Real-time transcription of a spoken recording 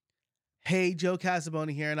Hey, Joe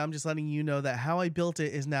Casabona here, and I'm just letting you know that How I Built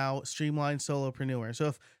It is now Streamlined Solopreneur. So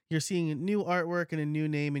if you're seeing new artwork and a new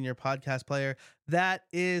name in your podcast player, that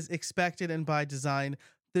is expected and by design.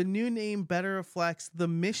 The new name better reflects the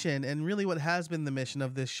mission and really what has been the mission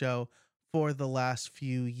of this show for the last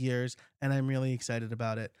few years, and I'm really excited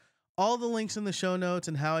about it. All the links in the show notes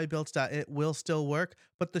and howibuilt.it will still work,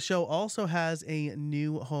 but the show also has a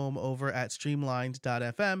new home over at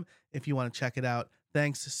streamlined.fm if you want to check it out.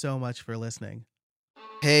 Thanks so much for listening.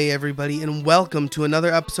 Hey everybody, and welcome to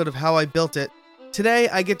another episode of How I Built It. Today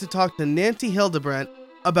I get to talk to Nancy Hidebrandt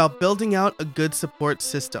about building out a good support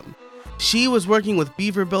system. She was working with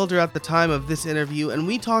Beaver Builder at the time of this interview, and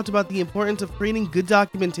we talked about the importance of creating good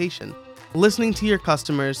documentation, listening to your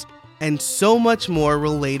customers, and so much more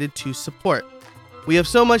related to support. We have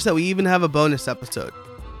so much that we even have a bonus episode.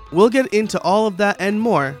 We'll get into all of that and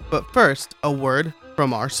more, but first, a word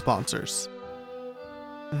from our sponsors.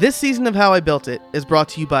 This season of How I Built It is brought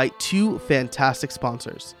to you by two fantastic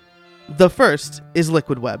sponsors. The first is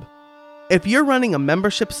Liquid Web. If you're running a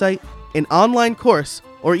membership site, an online course,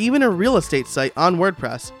 or even a real estate site on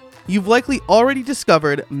WordPress, you've likely already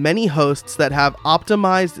discovered many hosts that have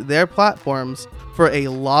optimized their platforms for a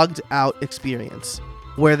logged out experience,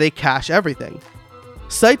 where they cache everything.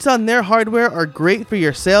 Sites on their hardware are great for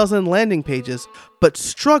your sales and landing pages, but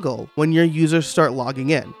struggle when your users start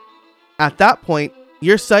logging in. At that point,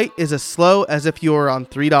 your site is as slow as if you were on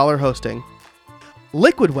 $3 hosting.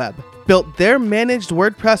 Liquid Web built their managed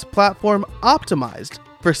WordPress platform optimized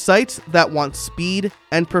for sites that want speed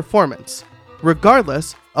and performance,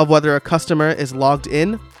 regardless of whether a customer is logged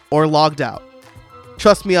in or logged out.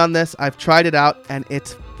 Trust me on this, I've tried it out and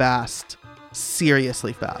it's fast.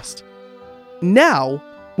 Seriously fast. Now,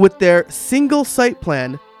 with their single site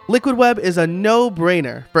plan, Liquid Web is a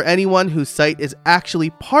no-brainer for anyone whose site is actually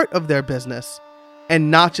part of their business and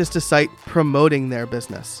not just a site promoting their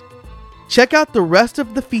business. Check out the rest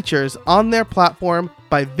of the features on their platform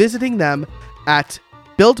by visiting them at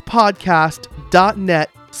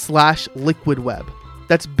buildpodcast.net/liquidweb.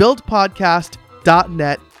 That's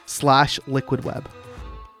buildpodcast.net/liquidweb.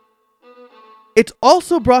 It's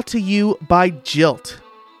also brought to you by Jilt.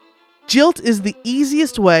 Jilt is the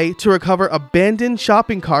easiest way to recover abandoned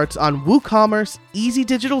shopping carts on WooCommerce, Easy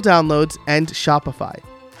Digital Downloads, and Shopify.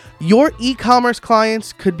 Your e-commerce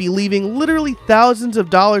clients could be leaving literally thousands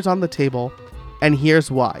of dollars on the table, and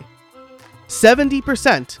here's why.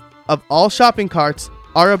 70% of all shopping carts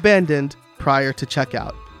are abandoned prior to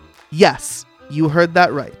checkout. Yes, you heard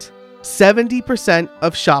that right. 70%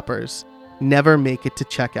 of shoppers never make it to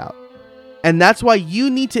checkout. And that's why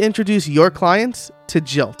you need to introduce your clients to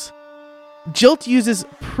Jilt. Jilt uses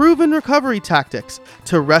proven recovery tactics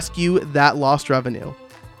to rescue that lost revenue.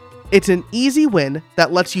 It's an easy win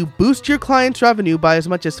that lets you boost your client's revenue by as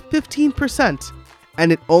much as 15%,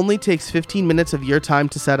 and it only takes 15 minutes of your time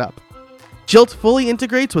to set up. Jilt fully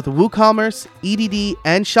integrates with WooCommerce, EDD,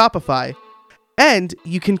 and Shopify, and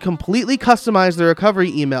you can completely customize the recovery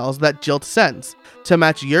emails that Jilt sends to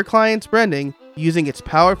match your client's branding using its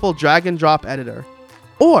powerful drag-and-drop editor,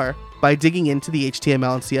 or by digging into the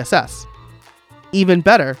HTML and CSS. Even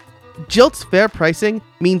better, Jilt's fair pricing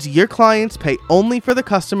means your clients pay only for the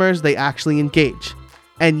customers they actually engage,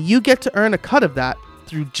 and you get to earn a cut of that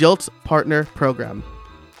through Jilt's partner program.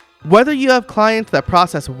 Whether you have clients that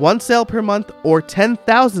process 1 sale per month or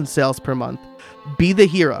 10,000 sales per month, be the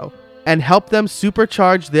hero and help them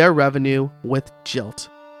supercharge their revenue with Jilt.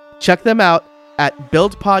 Check them out at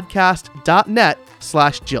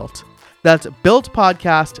buildpodcast.net/Jilt. That's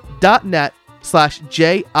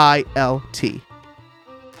buildpodcast.net/JILT.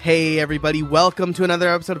 Hey everybody, welcome to another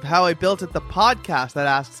episode of How I Built It, the podcast that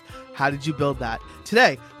asks, how did you build that?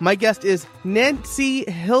 Today, my guest is Nancy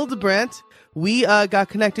Hidebrandt. We got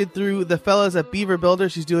connected through the fellas at Beaver Builder.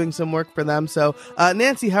 She's doing some work for them. So,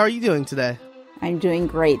 Nancy, how are you doing today? I'm doing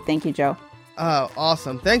great. Thank you, Joe. Oh,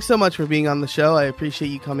 awesome. Thanks so much for being on the show. I appreciate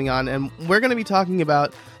you coming on. And we're going to be talking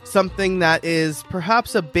about something that is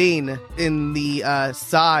perhaps a bane in the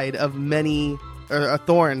side of many, or a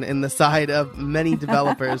thorn in the side of many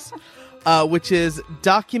developers, which is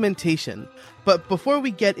documentation. But before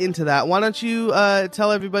we get into that, why don't you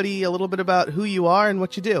tell everybody a little bit about who you are and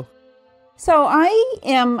what you do? So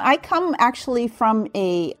I come actually from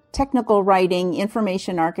a technical writing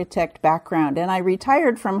information architect background, and I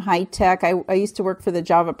retired from high tech. I used to work for the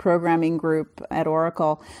Java programming group at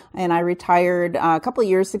Oracle, and I retired a couple of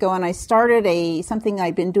years ago, and I started something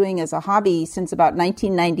I've been doing as a hobby since about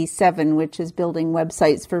 1997, which is building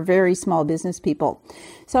websites for very small business people.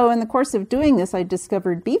 So in the course of doing this, I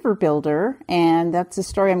discovered Beaver Builder, and that's the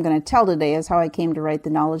story I'm going to tell today, is how I came to write the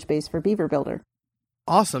knowledge base for Beaver Builder.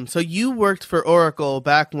 Awesome. So you worked for Oracle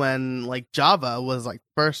back when like Java was like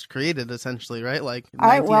first created, essentially, right? Like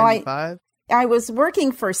 1995? I was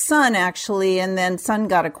working for Sun actually, and then Sun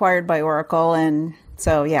got acquired by Oracle. And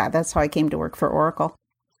so, yeah, that's how I came to work for Oracle.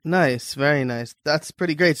 Nice. Very nice. That's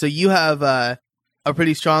pretty great. So you have a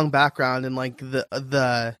pretty strong background in like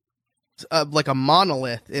the like a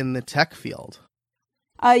monolith in the tech field.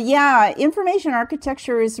 Yeah, information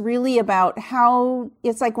architecture is really about how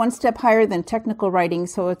it's like one step higher than technical writing.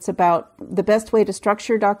 So it's about the best way to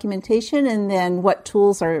structure documentation and then what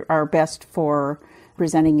tools are best for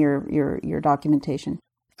presenting your documentation.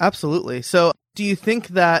 Absolutely. So do you think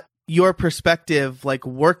that your perspective, like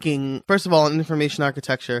working, first of all, in information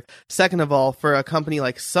architecture, second of all, for a company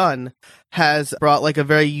like Sun, has brought like a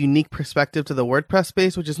very unique perspective to the WordPress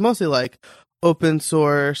space, which is mostly like open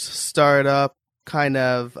source, startup, kind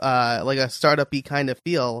of like a startup-y kind of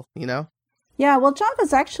feel, you know? Yeah, well, Java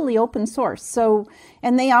is actually open source, so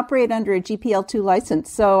and they operate under a GPL2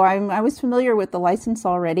 license. So I was familiar with the license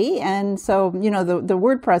already, and so the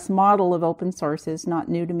WordPress model of open source is not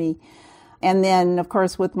new to me. And then, of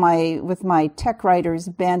course, with my tech writer's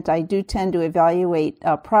bent, I do tend to evaluate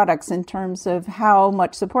products in terms of how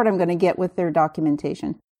much support I'm going to get with their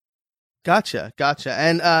documentation. Gotcha.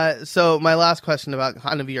 And so my last question about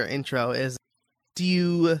kind of your intro is,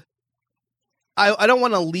 I don't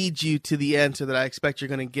want to lead you to the answer that I expect you're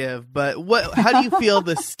going to give, but how do you feel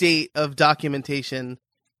the state of documentation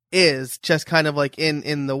is, just kind of like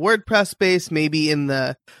in the WordPress space, maybe in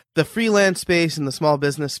the freelance space, in the small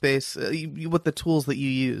business space, with the tools that you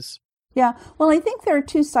use? Yeah, well, I think there are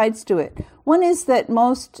two sides to it. One is that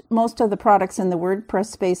most of the products in the WordPress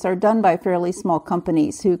space are done by fairly small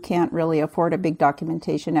companies who can't really afford a big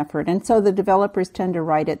documentation effort. And so the developers tend to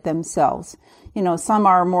write it themselves. Some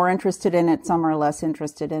are more interested in it, some are less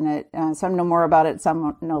interested in it. Some know more about it,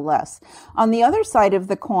 some know less. On the other side of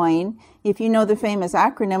the coin, if you know the famous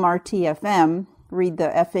acronym RTFM, read the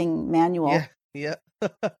effing manual. Yeah.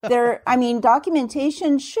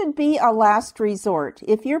 Documentation should be a last resort.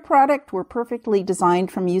 If your product were perfectly designed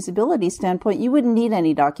from a usability standpoint, you wouldn't need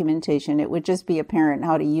any documentation. It would just be apparent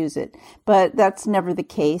how to use it. But that's never the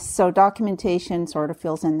case. So documentation sort of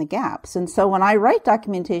fills in the gaps. And so when I write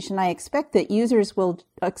documentation, I expect that users will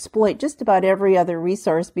exploit just about every other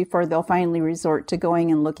resource before they'll finally resort to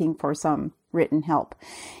going and looking for some written help.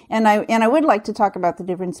 And I would like to talk about the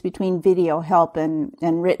difference between video help and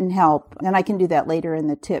written help. And I can do that later in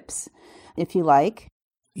the tips, if you like.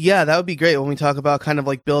 Yeah, that would be great when we talk about kind of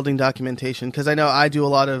like building documentation, because I know I do a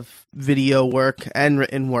lot of video work and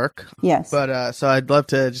written work. Yes. But so I'd love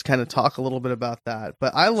to just kind of talk a little bit about that.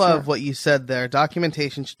 But I love what you said there.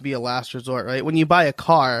 Documentation should be a last resort, right? When you buy a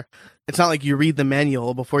car, it's not like you read the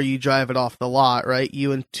manual before you drive it off the lot, right?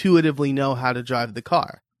 You intuitively know how to drive the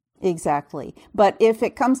car. Exactly. But if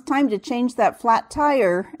it comes time to change that flat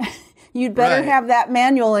tire, you'd better have that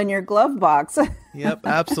manual in your glove box. Yep,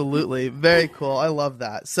 absolutely. Very cool. I love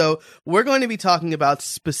that. So we're going to be talking about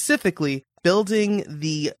specifically building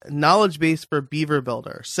the knowledge base for Beaver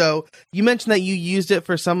Builder. So you mentioned that you used it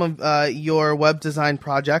for some of your web design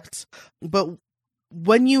projects, but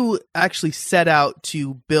when you actually set out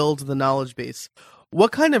to build the knowledge base,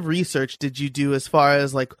 what kind of research did you do as far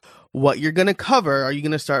as like what you're going to cover? Are you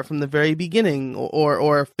going to start from the very beginning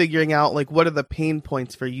or figuring out like what are the pain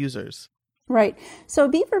points for users? Right. So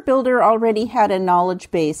Beaver Builder already had a knowledge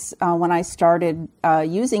base when I started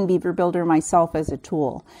using Beaver Builder myself as a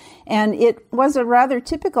tool. And it was a rather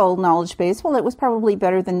typical knowledge base. Well, it was probably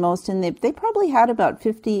better than most, and they probably had about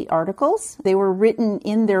 50 articles. They were written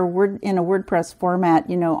in a WordPress format,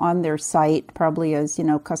 on their site, probably as,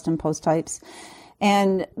 custom post types.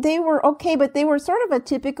 And they were okay, but they were sort of a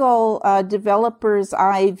typical developer's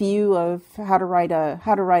eye view of how to write a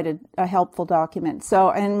helpful document.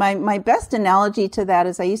 So, and my best analogy to that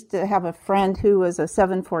is I used to have a friend who was a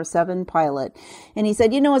 747 pilot, and he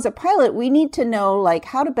said, as a pilot, we need to know like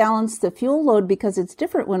how to balance the fuel load because it's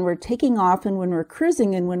different when we're taking off and when we're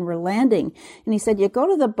cruising and when we're landing. And he said, you go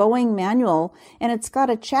to the Boeing manual, and it's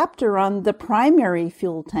got a chapter on the primary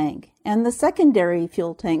fuel tank and the secondary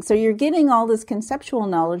fuel tank. So you're getting all this conceptual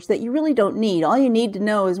knowledge that you really don't need. All you need to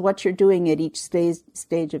know is what you're doing at each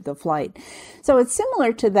stage of the flight. So it's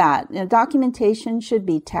similar to that. Documentation should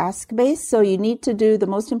be task-based. So you need to do, the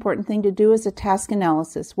most important thing to do is a task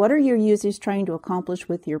analysis. What are your users trying to accomplish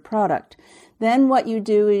with your product? Then what you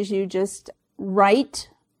do is you just write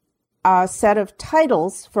a set of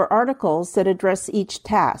titles for articles that address each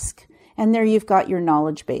task. And there you've got your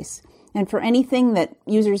knowledge base. And for anything that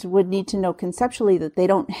users would need to know conceptually that they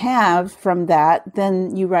don't have from that,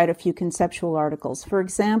 then you write a few conceptual articles. For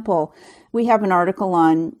example, we have an article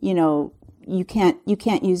on, you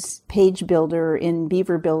can't use Page Builder in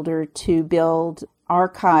Beaver Builder to build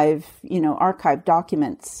archive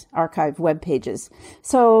documents, archive web pages.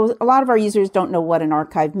 So a lot of our users don't know what an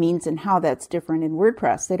archive means and how that's different in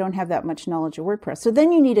WordPress. They don't have that much knowledge of WordPress. So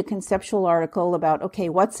then you need a conceptual article about, okay,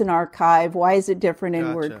 what's an archive? Why is it different in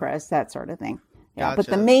WordPress? That sort of thing. Yeah, but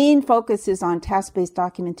the main focus is on task-based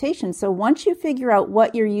documentation. So once you figure out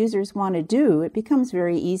what your users want to do, it becomes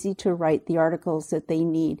very easy to write the articles that they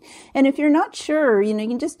need. And if you're not sure, you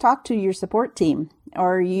can just talk to your support team.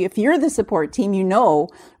 Or if you're the support team, you know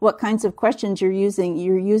what kinds of questions your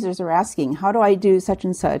users are asking. How do I do such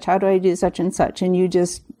and such? How do I do such and such? And you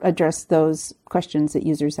just address those questions that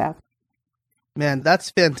users have. Man, that's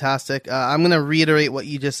fantastic. I'm going to reiterate what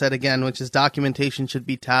you just said again, which is documentation should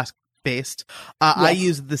be task-based. Yes. I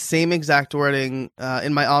use the same exact wording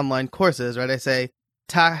in my online courses, right? I say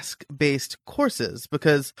task-based courses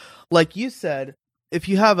because, like you said, if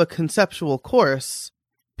you have a conceptual course,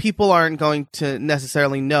 people aren't going to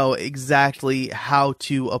necessarily know exactly how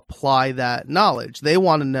to apply that knowledge. They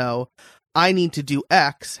want to know, I need to do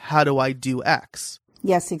X. How do I do X?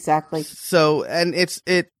 Yes, exactly. So, and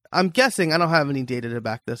I'm guessing, I don't have any data to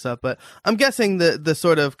back this up, but I'm guessing the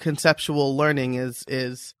sort of conceptual learning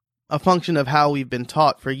is a function of how we've been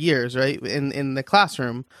taught for years, right? In the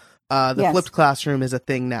classroom, Yes. flipped classroom is a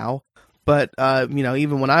thing now. But,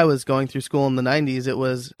 even when I was going through school in the 90s, it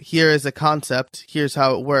was, here is a concept, here's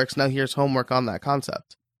how it works, now here's homework on that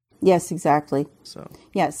concept. Yes, exactly. So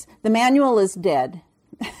yes, the manual is dead.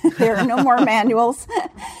 There are no more manuals.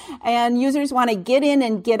 And users want to get in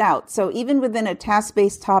and get out. So even within a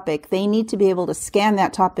task-based topic, they need to be able to scan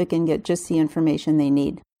that topic and get just the information they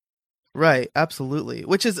need. Right, absolutely.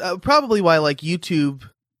 Which is probably why, like, YouTube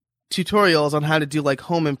tutorials on how to do, like,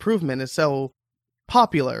 home improvement is so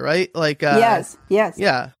popular, right? Like yes.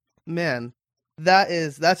 Yeah, man,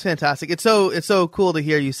 that's fantastic. It's so cool to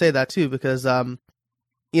hear you say that too, because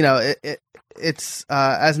it's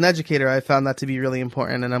as an educator, I found that to be really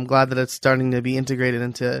important, and I'm glad that it's starting to be integrated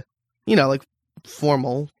into like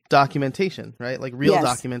formal documentation, right? Like real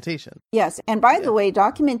documentation. Yes. And by the way,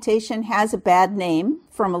 documentation has a bad name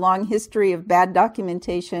from a long history of bad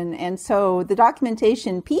documentation. And so the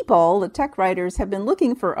documentation people, the tech writers, have been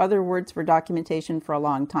looking for other words for documentation for a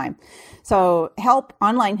long time. So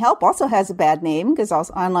online help also has a bad name because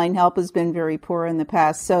online help has been very poor in the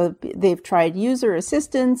past. So they've tried user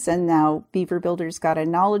assistance, and now Beaver Builder's got a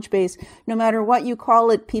knowledge base. No matter what you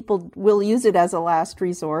call it, people will use it as a last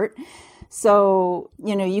resort. So,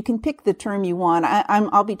 you can pick the term you want.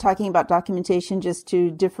 I'll be talking about documentation just to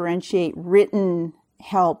differentiate written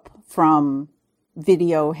help from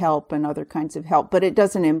video help and other kinds of help. But it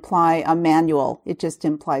doesn't imply a manual. It just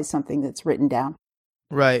implies something that's written down.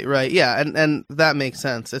 Right. Yeah. And that makes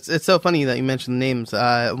sense. It's so funny that you mentioned the names.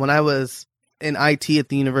 When I was in IT at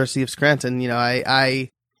the University of Scranton,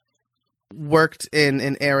 I worked in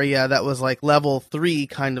an area that was like level 3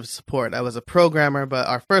 kind of support. I was a programmer, but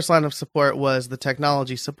our first line of support was the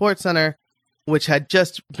Technology Support Center, which had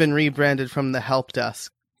just been rebranded from the Help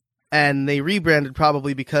Desk. And they rebranded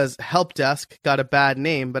probably because Help Desk got a bad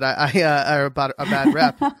name, but or about a bad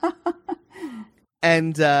rep.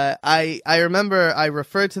 And I remember I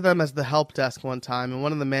referred to them as the Help Desk one time, and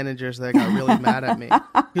one of the managers there got really mad at me.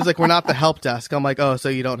 He was like, "We're not the Help Desk." I'm like, "Oh, so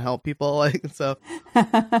you don't help people?" Like, so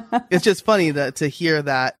it's just funny to hear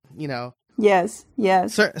that, Yes.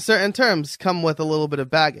 certain terms come with a little bit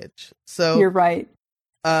of baggage. So you're right.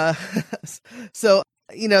 So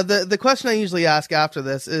the question I usually ask after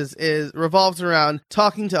this is revolves around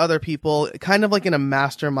talking to other people, kind of like in a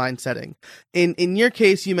mastermind setting. In your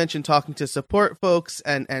case, you mentioned talking to support folks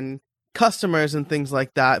and customers and things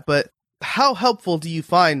like that, but how helpful do you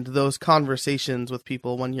find those conversations with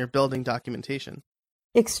people when you're building documentation?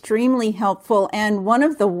 Extremely helpful. And one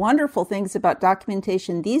of the wonderful things about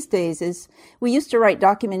documentation these days is we used to write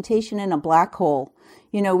documentation in a black hole.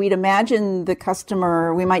 We'd imagine the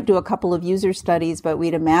customer, we might do a couple of user studies, but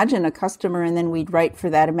we'd imagine a customer and then we'd write for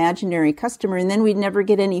that imaginary customer, and then we'd never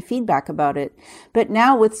get any feedback about it. But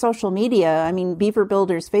now with social media, Beaver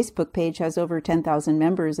Builder's Facebook page has over 10,000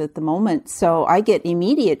 members at the moment. So I get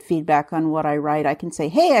immediate feedback on what I write. I can say,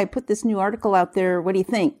 hey, I put this new article out there. What do you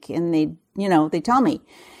think? And they tell me.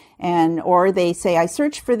 Or they say, I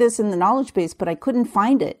searched for this in the knowledge base, but I couldn't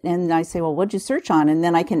find it. And I say, well, what'd you search on? And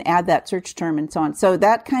then I can add that search term and so on. So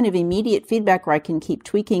that kind of immediate feedback where I can keep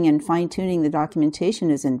tweaking and fine tuning the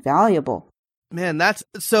documentation is invaluable. Man, that's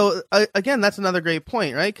another great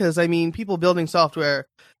point, right? Because people building software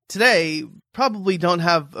today probably don't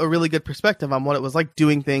have a really good perspective on what it was like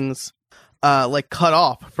doing things like cut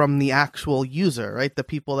off from the actual user, right? The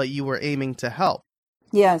people that you were aiming to help.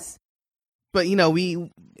 Yes. But,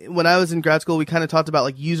 when I was in grad school, we kind of talked about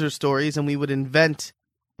like user stories, and we would invent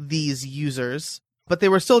these users, but they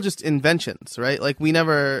were still just inventions, right? Like we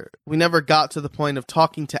never got to the point of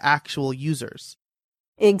talking to actual users.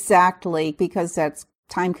 Exactly, because that's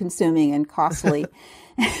time consuming and costly.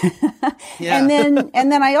 Yeah.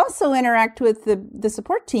 And then I also interact with the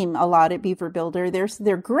support team a lot at Beaver Builder.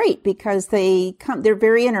 They're great because they're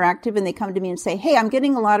very interactive, and they come to me and say, "Hey, I'm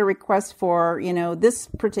getting a lot of requests for, this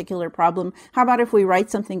particular problem. How about if we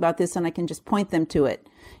write something about this and I can just point them to it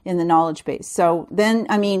in the knowledge base?" So then,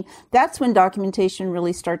 that's when documentation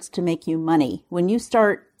really starts to make you money. When you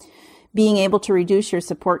start being able to reduce your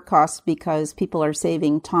support costs because people are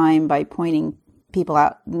saving time by pointing people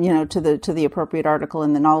out, to the appropriate article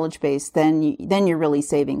in the knowledge base, then you're really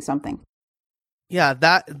saving something. Yeah,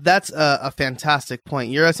 that's a fantastic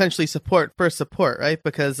point. You're essentially support for support, right?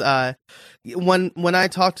 Because when I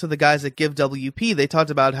talked to the guys at GiveWP, they talked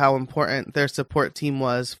about how important their support team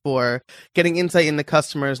was for getting insight into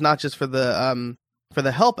customers, not just for the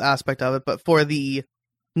help aspect of it, but for the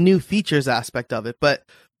new features aspect of it. But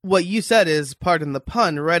what you said is, pardon the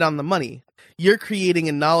pun, right on the money. You're creating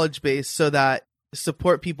a knowledge base so that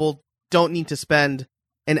support people don't need to spend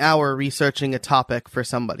an hour researching a topic for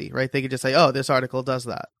somebody, right? They could just say, "Oh, this article does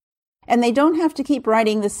that." And they don't have to keep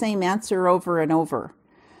writing the same answer over and over.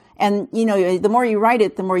 And, the more you write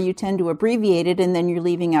it, the more you tend to abbreviate it, and then you're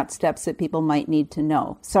leaving out steps that people might need to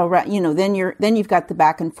know. So, then you've got the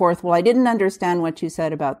back and forth. Well, I didn't understand what you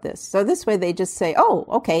said about this. So this way they just say, "Oh,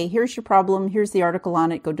 okay, here's your problem. Here's the article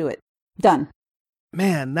on it. Go do it." Done.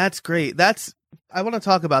 Man, that's great. I want to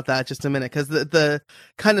talk about that just a minute, because the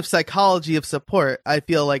kind of psychology of support, I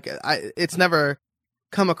feel like it's never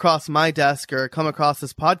come across my desk or come across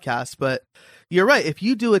this podcast, but you're right. If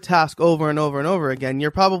you do a task over and over and over again,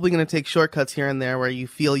 you're probably going to take shortcuts here and there where you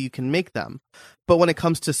feel you can make them. But when it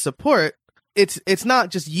comes to support, it's not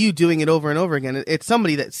just you doing it over and over again. It's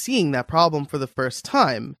somebody that's seeing that problem for the first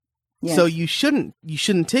time. Yes. So you shouldn't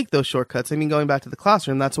take those shortcuts. I mean, going back to the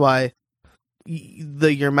classroom, that's why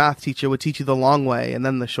your math teacher would teach you the long way and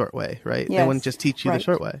then the short way, right? Yes. They wouldn't just teach you the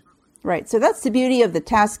short way. Right. So that's the beauty of the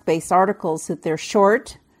task-based articles, that they're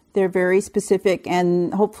short, they're very specific,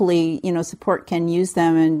 and hopefully, support can use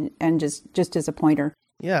them and just as a pointer.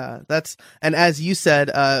 Yeah, and as you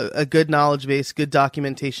said, a good knowledge base, good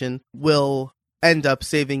documentation will end up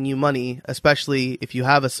saving you money, especially if you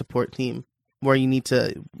have a support team where you need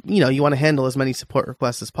to, you want to handle as many support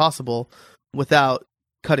requests as possible without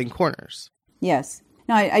cutting corners. Yes.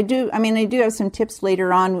 No, I do. I do have some tips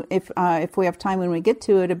later on if we have time when we get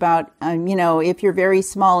to it about, if you're very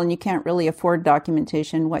small and you can't really afford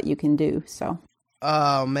documentation, what you can do. So.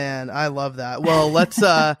 Oh man, I love that. Well,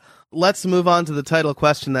 let's move on to the title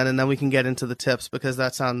question then, and then we can get into the tips, because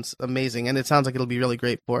that sounds amazing, and it sounds like it'll be really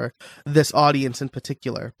great for this audience in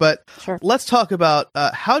particular. But sure. Let's talk about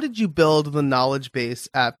how did you build the knowledge base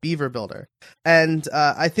at Beaver Builder? And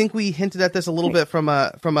I think we hinted at this a little bit from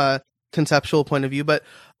a conceptual point of view, but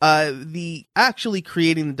the actually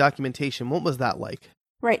creating the documentation, what was that like?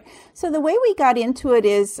 Right. So the way we got into it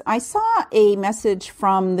is I saw a message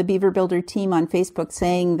from the Beaver Builder team on Facebook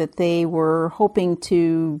saying that they were hoping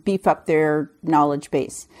to beef up their knowledge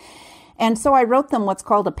base. And so I wrote them what's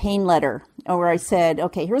called a pain letter, where I said,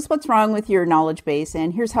 okay, here's what's wrong with your knowledge base,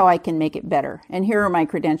 and here's how I can make it better. And here are my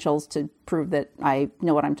credentials to prove that I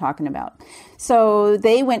know what I'm talking about. So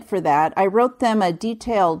they went for that. I wrote them a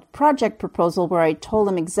detailed project proposal where I told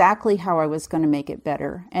them exactly how I was going to make it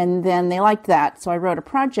better. And then they liked that. So I wrote a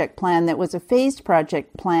project plan that was a phased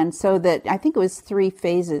project plan, so that I think it was 3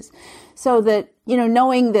 phases. So that,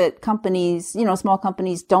 knowing that companies, small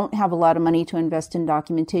companies don't have a lot of money to invest in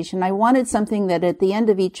documentation, I wanted something that at the end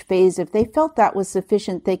of each phase, if they felt that was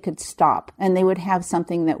sufficient, they could stop and they would have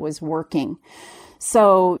something that was working.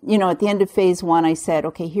 So, at the end of phase 1, I said,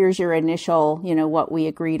 okay, here's your initial, what we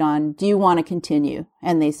agreed on. Do you want to continue?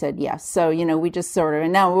 And they said yes. So, we just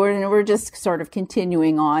and now we're just sort of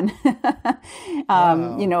continuing on,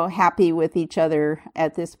 Wow. Happy with each other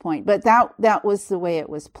at this point. But that was the way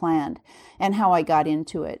it was planned and how I got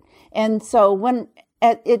into it. And so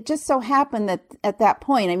it just so happened that at that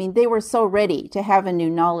point, they were so ready to have a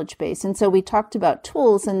new knowledge base. And so we talked about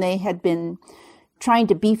tools, and they had been trying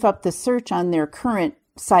to beef up the search on their current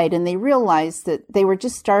site, and they realized that they were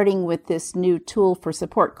just starting with this new tool for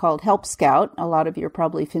support called Help Scout. A lot of you are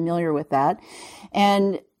probably familiar with that.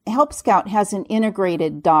 And Help Scout has an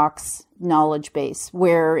integrated docs knowledge base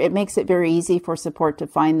where it makes it very easy for support to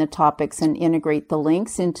find the topics and integrate the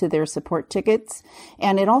links into their support tickets.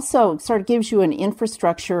 And it also sort of gives you an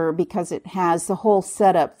infrastructure because it has the whole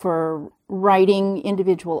setup for writing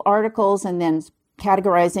individual articles and then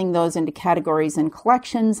categorizing those into categories and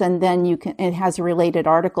collections, and then it has a related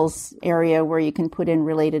articles area where you can put in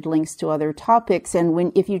related links to other topics.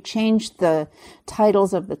 And if you change the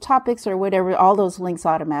titles of the topics or whatever, all those links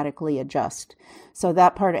automatically adjust. So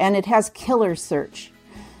that part, and it has killer search.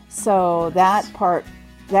 So that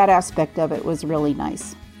aspect of it was really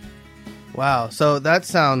nice. Wow. So that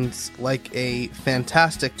sounds like a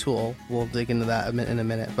fantastic tool. We'll dig into that in a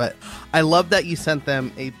minute. But I love that you sent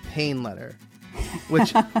them a pain letter,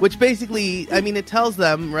 which basically, I mean, it tells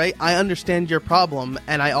them, right, I understand your problem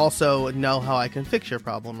and I also know how I can fix your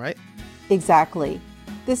problem, right? Exactly.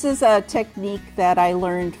 This is a technique that I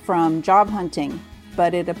learned from job hunting,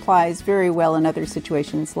 but it applies very well in other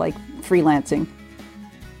situations like freelancing.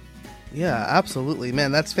 Yeah, absolutely.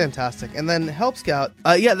 Man, that's fantastic. And then Help Scout,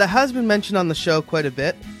 that has been mentioned on the show quite a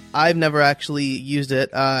bit. I've never actually used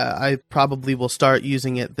it. I probably will start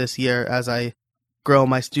using it this year as I grow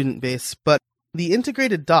my student base. But the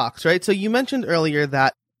integrated docs, right? So you mentioned earlier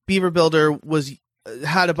that Beaver Builder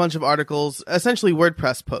had a bunch of articles, essentially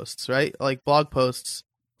WordPress posts, right? Like blog posts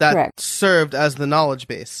that Correct. served as the knowledge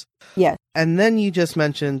base. Yes. And then you just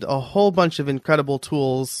mentioned a whole bunch of incredible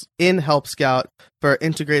tools in Help Scout for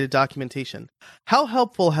integrated documentation. How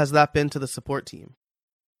helpful has that been to the support team?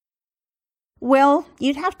 Well,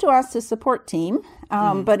 you'd have to ask the support team,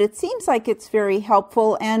 but it seems like it's very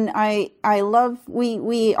helpful. And I love,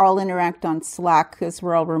 we all interact on Slack because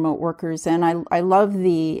we're all remote workers. And I love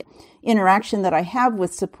the interaction that I have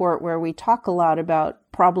with support where we talk a lot about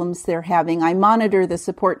problems they're having. I monitor the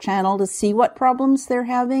support channel to see what problems they're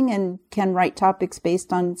having and can write topics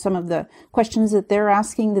based on some of the questions that they're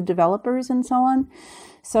asking the developers and so on.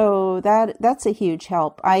 So that's a huge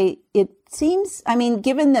help. It seems, I mean,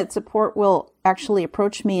 given that support will actually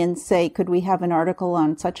approach me and say, could we have an article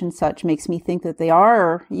on such and such, makes me think that they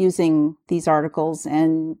are using these articles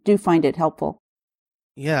and do find it helpful.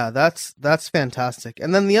 Yeah, that's fantastic.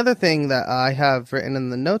 And then the other thing that I have written in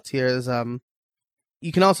the notes here is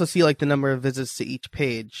you can also see like the number of visits to each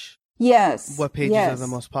page. Yes. What pages are the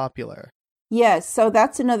most popular? Yes, so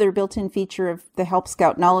that's another built-in feature of the Help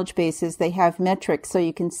Scout knowledge base is they have metrics so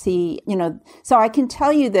you can see, so I can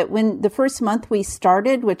tell you that when the first month we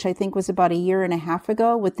started, which I think was about a year and a half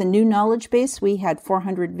ago, with the new knowledge base, we had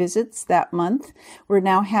 400 visits that month. We're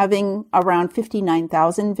now having around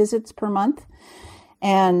 59,000 visits per month.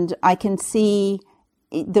 And I can see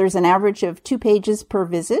there's an average of 2 pages per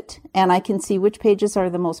visit, and I can see which pages are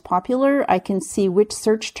the most popular. I can see which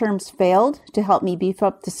search terms failed to help me beef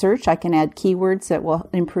up the search. I can add keywords that will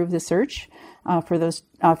improve the search for those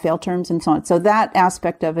failed terms and so on. So that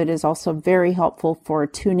aspect of it is also very helpful for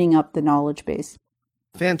tuning up the knowledge base.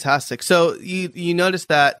 Fantastic. So you notice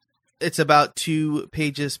that it's about 2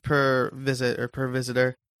 pages per visit or per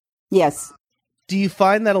visitor? Yes. Do you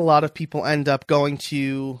find that a lot of people end up going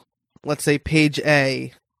to, let's say, page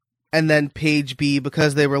A and then page B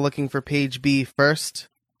because they were looking for page B first,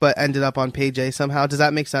 but ended up on page A somehow? Does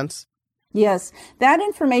that make sense? Yes, that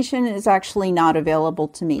information is actually not available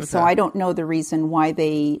to me. Okay. So I don't know the reason why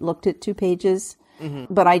they looked at 2 pages.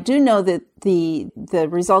 Mm-hmm. But I do know that the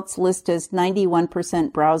results list as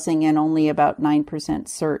 91% browsing and only about 9%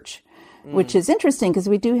 search. Which is interesting because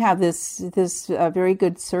we do have this very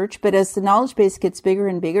good search, but as the knowledge base gets bigger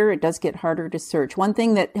and bigger, it does get harder to search. One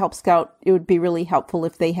thing that Help Scout, it would be really helpful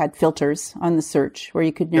if they had filters on the search where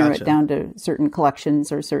you could narrow it down to certain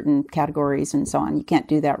collections or certain categories and so on. You can't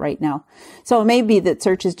do that right now. So it may be that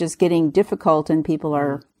search is just getting difficult and people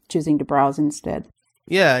are choosing to browse instead.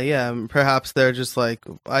 Yeah. Perhaps they're just like,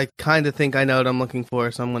 I kind of think I know what I'm looking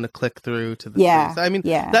for, so I'm going to click through to the space. I mean,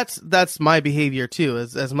 that's my behavior too.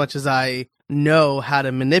 As much as I know how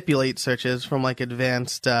to manipulate searches from like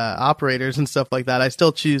advanced operators and stuff like that, I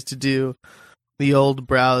still choose to do the old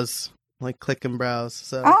browse, like click and browse.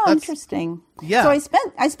 So interesting. Yeah. So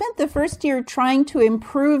I spent the first year trying to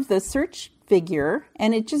improve the search figure,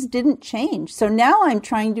 and it just didn't change. So now I'm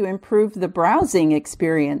trying to improve the browsing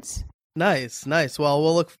experience. Nice. Well,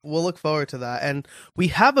 we'll look forward to that. And we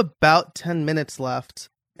have about 10 minutes left.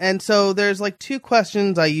 And so there's like 2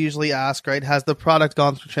 questions I usually ask, right? Has the product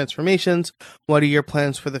gone through transformations? What are your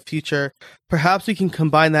plans for the future? Perhaps we can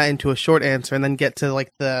combine that into a short answer and then get to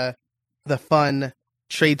like the fun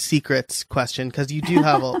trade secrets question, because you do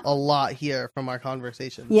have a lot here from our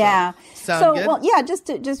conversation. Yeah. So, sound good? Well, yeah, just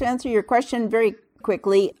to answer your question very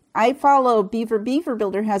quickly, I follow Beaver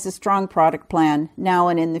Builder has a strong product plan now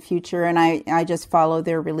and in the future, and I just follow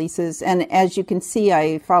their releases. And as you can see,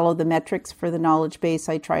 I follow the metrics for the knowledge base.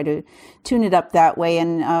 I try to tune it up that way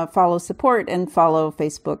and follow support and follow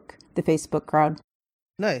the Facebook crowd.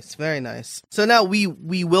 Nice, very nice. So now we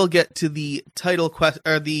will get to the title question,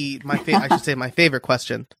 or I should say my favorite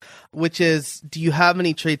question, which is, do you have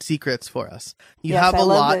any trade secrets for us? You Yes, have I a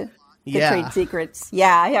love lot. the trade secrets.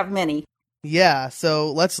 Yeah, I have many. Yeah,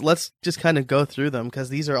 so let's just kind of go through them because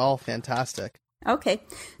these are all fantastic. Okay.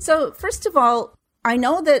 So first of all, I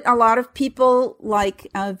know that a lot of people like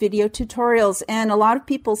video tutorials, and a lot of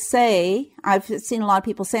people say, I've seen a lot of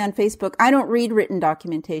people say on Facebook, I don't read written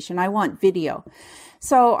documentation. I want video.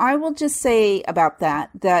 So I will just say about that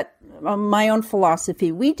my own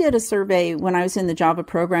philosophy. We did a survey when I was in the Java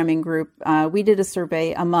programming group. We did a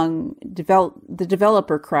survey among the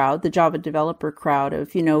developer crowd, the Java developer crowd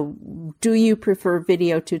of, do you prefer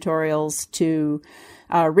video tutorials to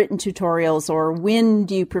written tutorials, or when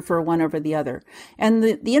do you prefer one over the other? And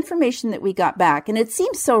the information that we got back, and it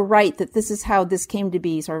seems so right that this is how this came to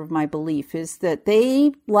be, sort of my belief, is that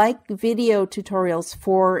they like video tutorials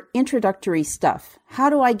for introductory stuff. How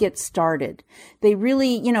do I get started? They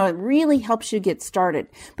really, it really helps you get started.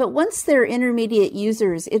 But once they're intermediate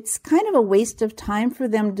users, it's kind of a waste of time for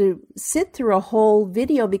them to sit through a whole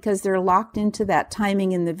video because they're locked into that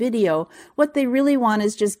timing in the video. What they really want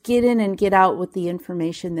is just get in and get out with the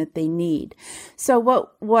information that they need. So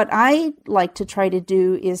what I like to try to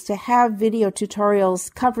do is to have video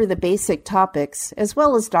tutorials cover the basic topics as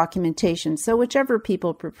well as documentation. So whichever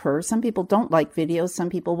people prefer. Some people don't like videos. Some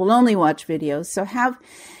people will only watch videos. So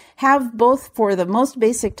have both for the most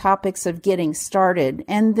basic topics of getting started,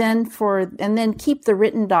 and then keep the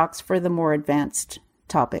written docs for the more advanced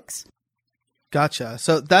topics. Gotcha.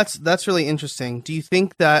 So that's really interesting. Do you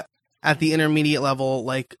think that at the intermediate level,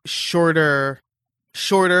 like shorter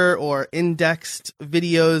or indexed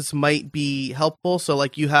videos might be helpful? So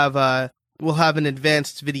like we'll have an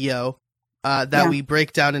advanced video that we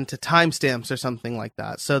break down into timestamps or something like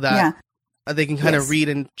that, so that they can kind of read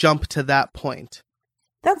and jump to that point.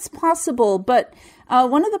 That's possible, but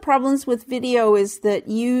one of the problems with video is that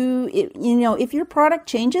if your product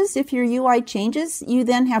changes, if your UI changes, you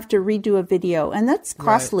then have to redo a video, and that's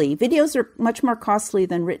costly. Right. Videos are much more costly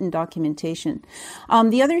than written documentation.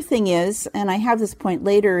 The other thing is, and I have this point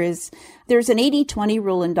later, is there's an 80-20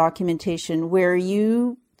 rule in documentation where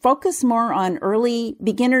you focus more on early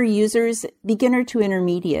beginner users, beginner to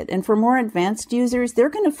intermediate. And for more advanced users, they're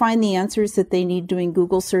going to find the answers that they need doing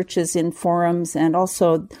Google searches in forums. And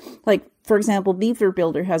also, like, for example, Beaver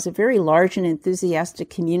Builder has a very large and enthusiastic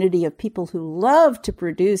community of people who love to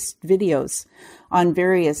produce videos on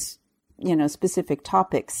various specific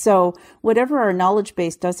topics. So whatever our knowledge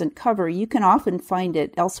base doesn't cover, you can often find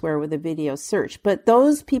it elsewhere with a video search. But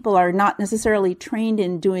those people are not necessarily trained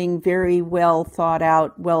in doing very well thought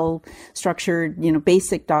out, well structured,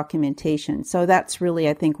 basic documentation. So that's really,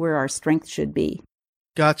 I think, where our strength should be.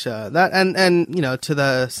 Gotcha. That and to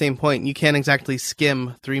the same point, you can't exactly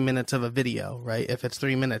skim 3 minutes of a video, right? If it's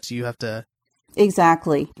 3 minutes, you have to.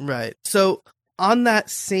 Exactly. Right. So on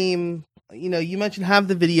that same, you mentioned have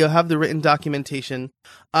the video, have the written documentation.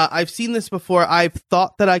 I've seen this before. I've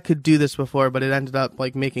thought that I could do this before, but it ended up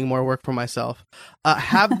like making more work for myself.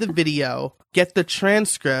 Have the video, get the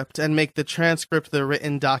transcript, and make the transcript the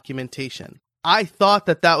written documentation. I thought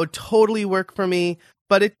that would totally work for me,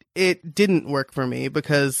 but it didn't work for me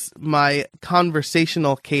because my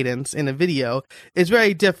conversational cadence in a video is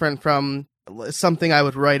very different from something I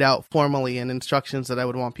would write out formally in instructions that I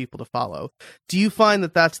would want people to follow. Do you find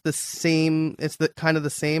that that's the same? It's kind of the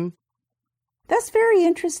same? That's very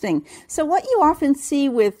interesting. So what you often see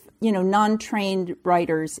with, non-trained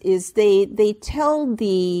writers is they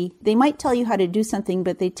might tell you how to do something,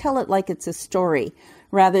 but they tell it like it's a story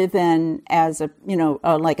rather than as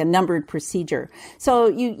like a numbered procedure. So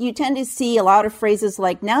you tend to see a lot of phrases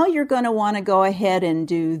like, now you're going to want to go ahead and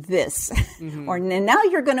do this, mm-hmm. or now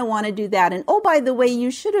you're going to want to do that. And oh, by the way,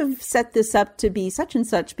 you should have set this up to be such and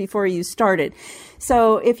such before you started.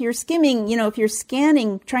 So if you're skimming, if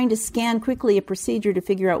you're trying to scan quickly a procedure to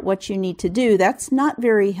figure out what you need to do, that's not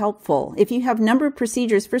very helpful. If you have numbered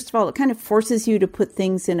procedures, first of all, it kind of forces you to put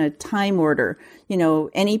things in a time order.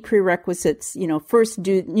 Any prerequisites, first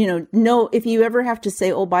do, if you ever have to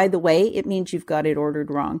say, oh, by the way, it means you've got it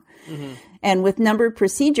ordered wrong. Mm-hmm. And with numbered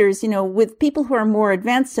procedures, with people who are more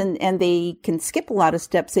advanced and they can skip a lot of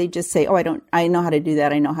steps, they just say, oh, I know how to do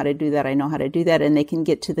that. I know how to do that. I know how to do that. And they can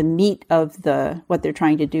get to the meat of what they're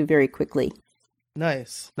trying to do very quickly.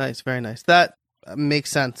 Nice. Very nice. That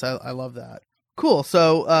makes sense. I love that. Cool.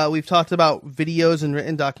 So we've talked about videos and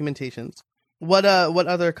written documentations. What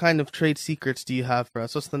other kind of trade secrets do you have for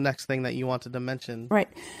us? What's the next thing that you wanted to mention? Right.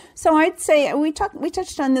 So I'd say we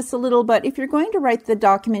touched on this a little, but if you're going to write the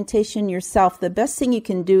documentation yourself, the best thing you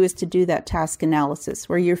can do is to do that task analysis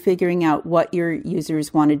where you're figuring out what your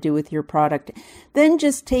users want to do with your product. Then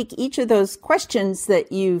just take each of those questions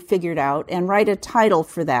that you figured out and write a title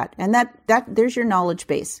for that. And that there's your knowledge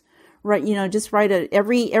base. Right, just write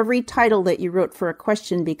every title that you wrote for a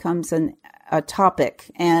question becomes a topic,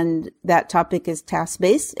 and that topic is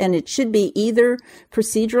task-based, and it should be either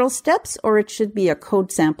procedural steps or it should be a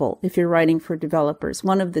code sample if you're writing for developers,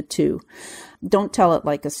 one of the two. Don't tell it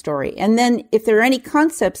like a story. And then if there are any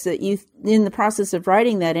concepts that in the process of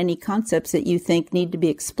writing that, any concepts that you think need to be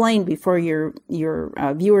explained before your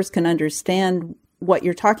viewers can understand what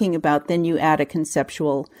you're talking about, then you add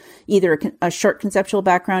either a short conceptual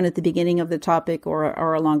background at the beginning of the topic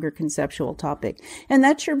or a longer conceptual topic. And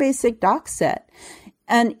that's your basic doc set.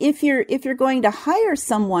 And if you're going to hire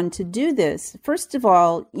someone to do this, first of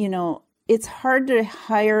all, it's hard to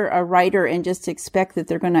hire a writer and just expect that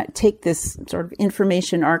they're going to take this sort of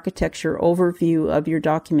information architecture overview of your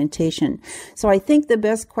documentation. So I think the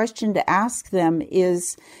best question to ask them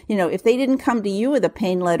is, if they didn't come to you with a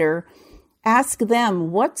pain letter, ask them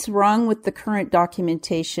what's wrong with the current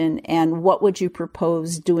documentation and what would you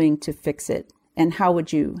propose doing to fix it, and how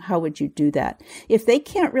would you do that? If they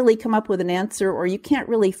can't really come up with an answer, or you can't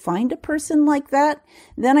really find a person like that,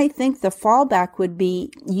 then I think the fallback would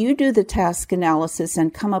be you do the task analysis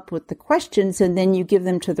and come up with the questions, and then you give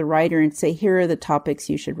them to the writer and say, here are the topics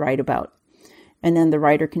you should write about. And then the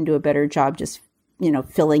writer can do a better job just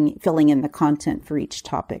filling in the content for each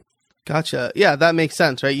topic. Gotcha. Yeah, that makes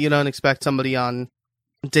sense, right? You don't expect somebody on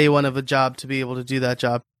day one of a job to be able to do that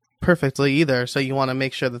job perfectly either. So you want to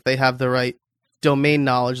make sure that they have the right domain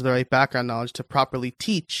knowledge, the right background knowledge to properly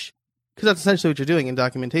teach. Because that's essentially what you're doing in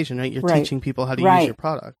documentation, right? You're teaching people how to use your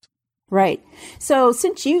product. Right. So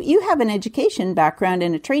since you have an education background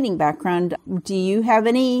and a training background, do you have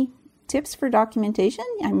any tips for documentation?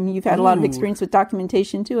 I mean, you've had a lot of experience with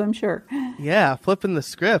documentation too, I'm sure. Yeah, flipping the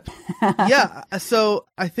script. Yeah, so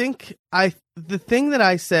I think the thing that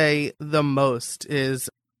I say the most is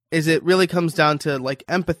it really comes down to like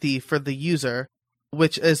empathy for the user,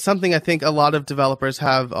 which is something I think a lot of developers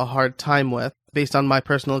have a hard time with based on my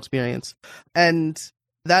personal experience. And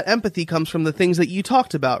that empathy comes from the things that you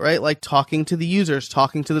talked about, right? Like talking to the users,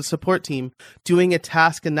 talking to the support team, doing a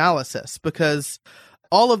task analysis, because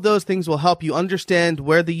all of those things will help you understand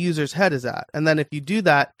where the user's head is at. And then if you do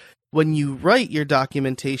that, when you write your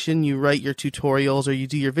documentation, you write your tutorials or you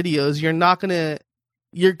do your videos,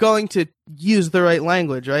 you're going to use the right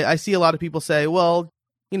language, right? I see a lot of people say, well,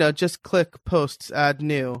 just click posts, add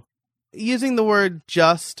new. Using the word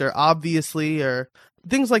just or obviously or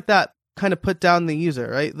things like that kind of put down the user,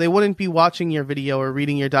 right? They wouldn't be watching your video or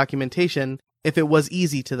reading your documentation if it was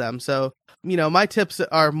easy to them. So, my tips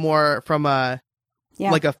are more from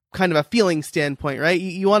like a kind of a feeling standpoint, right?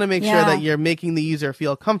 You want to make sure that you're making the user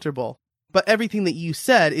feel comfortable. But everything that you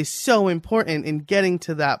said is so important in getting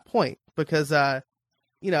to that point because, I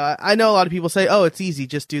know a lot of people say, oh, it's easy,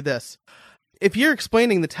 just do this. If you're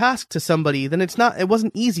explaining the task to somebody, then it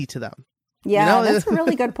wasn't easy to them. Yeah, that's a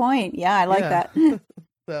really good point. Yeah, I like that.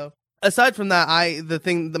 So aside from that,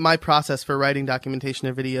 my process for writing documentation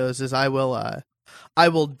of videos is I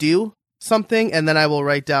will do something and then I will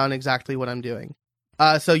write down exactly what I'm doing.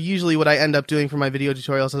 So usually what I end up doing for my video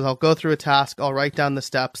tutorials is I'll go through a task, I'll write down the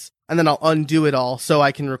steps, and then I'll undo it all so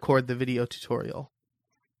I can record the video tutorial.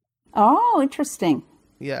 Oh, interesting.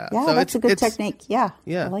 Yeah. Yeah, so that's a good technique. Yeah.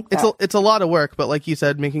 Yeah. I like that. It's a lot of work, but like you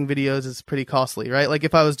said, making videos is pretty costly, right? Like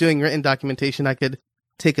if I was doing written documentation, I could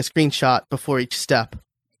take a screenshot before each step.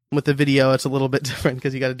 With the video, it's a little bit different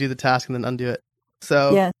because you got to do the task and then undo it.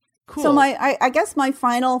 So, yeah. Cool. So I guess my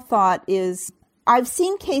final thought is I've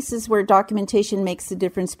seen cases where documentation makes the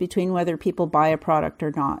difference between whether people buy a product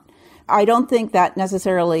or not. I don't think that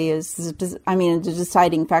necessarily is, the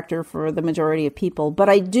deciding factor for the majority of people, but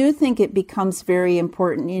I do think it becomes very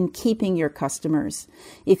important in keeping your customers.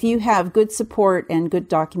 If you have good support and good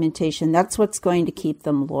documentation, that's what's going to keep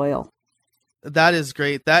them loyal. That is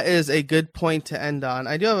great. That is a good point to end on.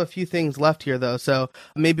 I do have a few things left here, though, so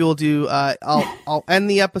maybe we'll do. I'll end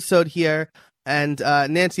the episode here. And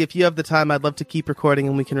Nancy, if you have the time, I'd love to keep recording,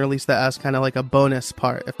 and we can release that as kind of like a bonus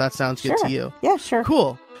part, if that sounds good to you. Yeah, sure.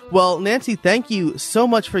 Cool. Well, Nancy, thank you so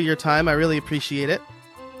much for your time. I really appreciate it.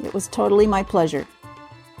 It was totally my pleasure.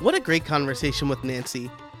 What a great conversation with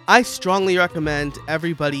Nancy. I strongly recommend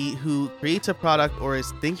everybody who creates a product or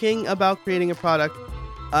is thinking about creating a product,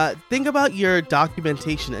 think about your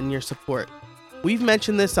documentation and your support. We've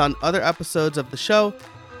mentioned this on other episodes of the show,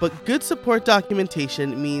 but good support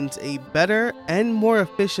documentation means a better and more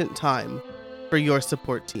efficient time for your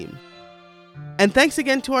support team. And thanks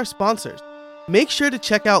again to our sponsors. Make sure to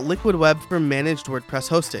check out Liquid Web for managed WordPress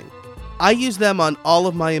hosting. I use them on all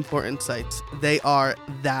of my important sites. They are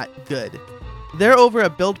that good. They're over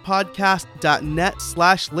at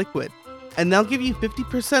buildpodcast.net/liquid, and they'll give you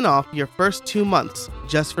 50% off your first 2 months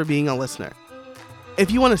just for being a listener.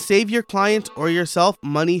 If you want to save your clients or yourself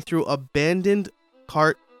money through abandoned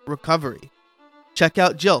cart recovery, check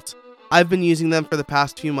out Jilt. I've been using them for the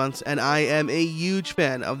past few months, and I am a huge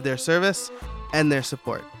fan of their service and their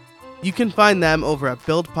support. You can find them over at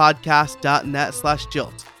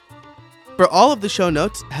buildpodcast.net/Jilt. For all of the show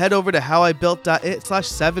notes, head over to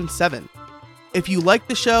howibuilt.it/77. If you like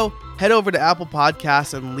the show, head over to Apple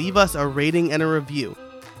Podcasts and leave us a rating and a review.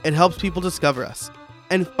 It helps people discover us.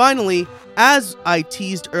 And finally, as I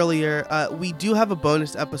teased earlier, we do have a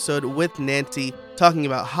bonus episode with Nancy talking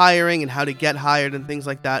about hiring and how to get hired and things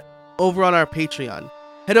like that over on our Patreon.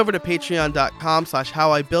 Head over to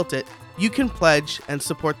patreon.com/howibuiltit. You can pledge and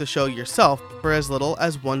support the show yourself for as little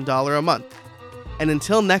as $1 a month. And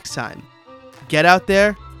until next time, get out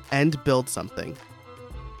there and build something.